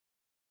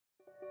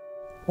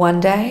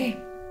One day,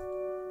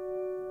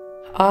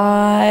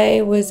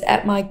 I was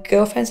at my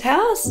girlfriend's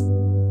house.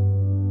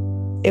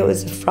 It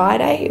was a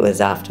Friday, it was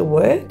after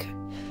work.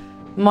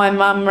 My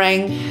mum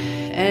rang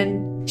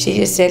and she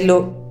just said,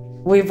 look,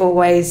 we've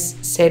always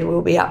said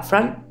we'll be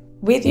upfront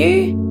with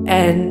you.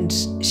 And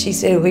she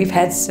said, we've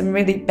had some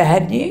really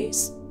bad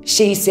news.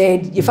 She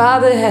said, your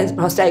father has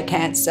prostate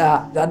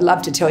cancer. I'd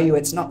love to tell you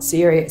it's not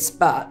serious,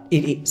 but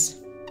it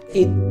is.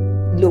 It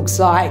looks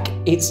like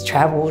it's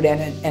travelled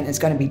and it's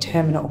going to be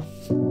terminal.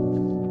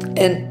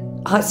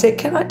 And I said,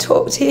 can I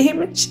talk to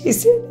him? And she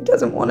said, he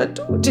doesn't want to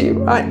talk to you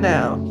right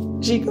now.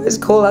 She goes,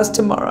 call us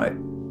tomorrow.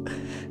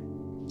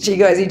 She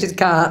goes, he just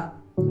can't.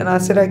 And I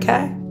said,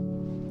 okay.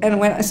 And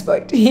when I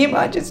spoke to him,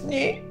 I just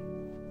knew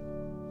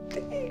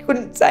he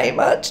couldn't say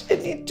much.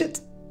 And he'd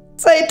just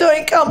say,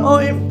 don't come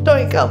home,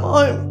 don't come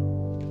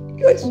home.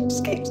 He goes,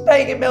 just keep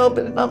staying in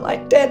Melbourne. And I'm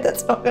like, Dad,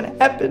 that's not going to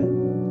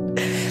happen.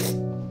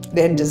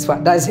 Then just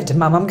one day I said to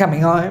Mum, I'm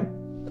coming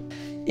home.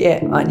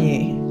 Yeah, I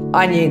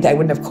knew they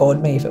wouldn't have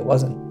called me if it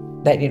wasn't.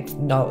 They didn't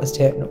know it was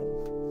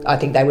terminal. I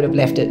think they would have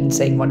left it and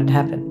seen what had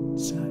happened.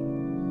 So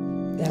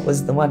that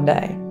was the one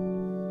day.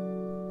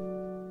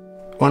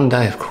 One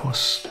day, of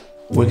course,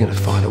 we're going to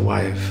find a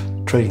way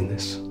of treating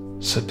this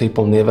so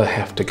people never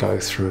have to go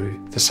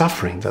through the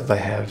suffering that they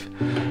have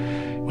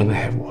when they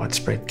have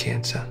widespread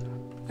cancer.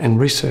 And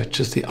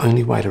research is the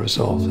only way to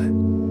resolve that.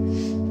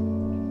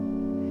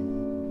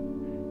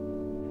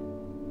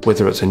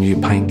 Whether it's a new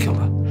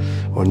painkiller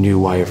or a new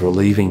way of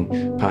relieving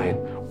pain,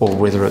 or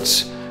whether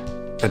it's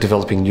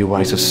developing new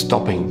ways of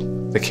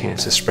stopping the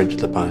cancer spread to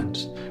the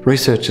bones.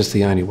 Research is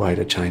the only way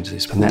to change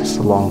this, and that's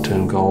the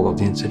long-term goal of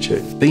the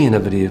Institute. Be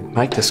innovative,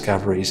 make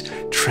discoveries,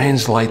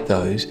 translate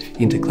those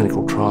into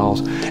clinical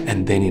trials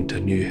and then into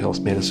new health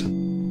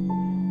medicine.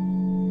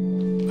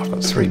 I've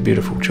got 3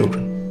 beautiful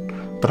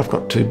children, but I've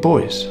got 2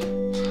 boys.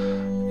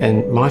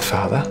 And my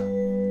father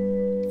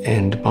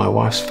and my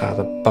wife's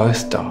father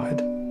both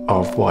died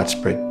of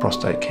widespread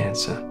prostate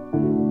cancer.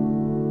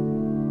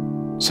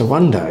 So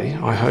one day,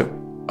 I hope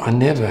I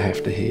never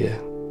have to hear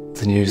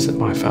the news that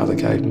my father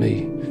gave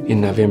me in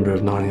November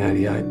of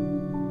 1988.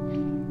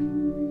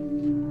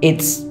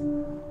 It's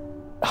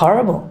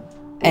horrible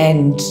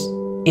and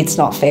it's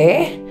not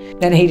fair,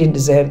 and he didn't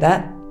deserve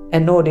that,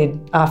 and nor did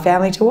our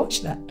family to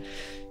watch that.